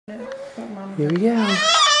Here we go.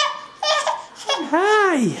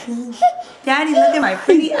 Hi. Daddy, look at my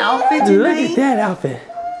pretty outfit tonight. Look at that outfit.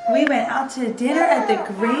 We went out to dinner at the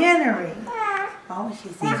granary. Oh, she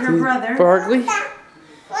sees her brother. Barkley.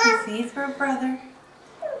 She sees her brother.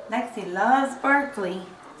 Lexi loves Barkley.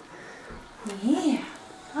 Yeah.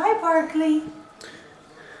 Hi, Barkley.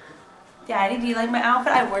 Daddy, do you like my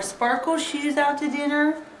outfit? I wore sparkle shoes out to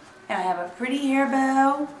dinner. And I have a pretty hair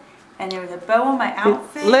bow. And there was a bow on my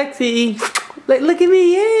outfit. Lexi. Look at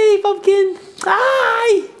me. Hey, Pumpkin.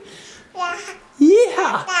 Hi.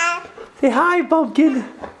 Yeah. Say hi, Pumpkin.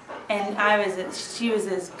 And she was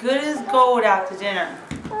as good as gold out to dinner.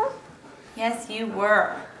 Yes, you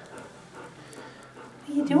were. What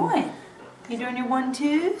are you doing? You doing your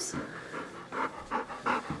 1-2s?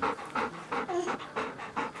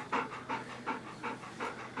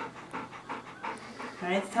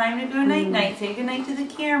 Alright, it's time to go night-night. Say goodnight to the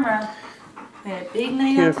camera. We had a big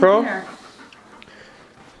night out to dinner.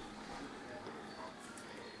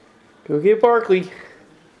 Go get Barkley.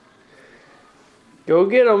 Go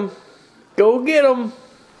get him. Go get him.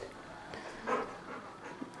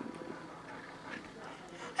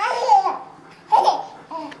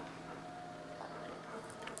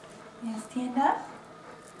 Yeah, stand up.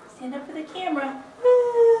 Stand up for the camera.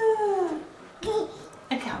 Woo.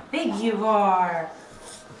 Look how big you are.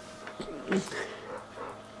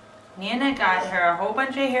 Nana got her a whole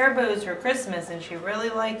bunch of hair bows for Christmas and she really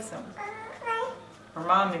likes them. Her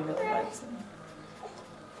mommy really likes them.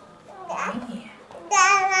 Yeah.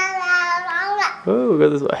 Oh, go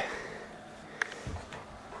this way.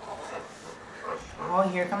 Oh,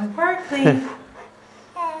 here comes Barkley.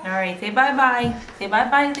 Alright, say bye-bye. Say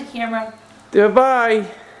bye-bye to the camera. Bye-bye.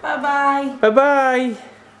 Bye-bye. Bye-bye.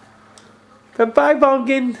 Bye-bye,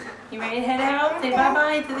 Pumpkin. You ready to head out? Say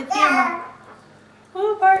bye-bye to the camera.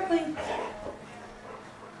 Woo, Barkley.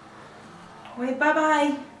 Wait,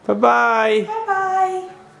 bye-bye. Bye-bye. Bye-bye.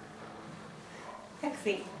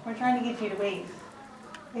 Lexi, we're trying to get you to wave.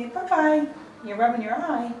 Wave bye-bye. You're rubbing your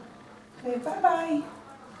eye. Wave bye-bye.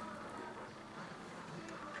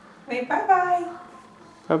 Wave bye-bye.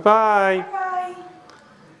 Bye-bye. Bye-bye.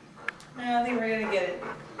 I don't think we're going to get it.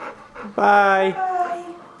 Bye. Bye.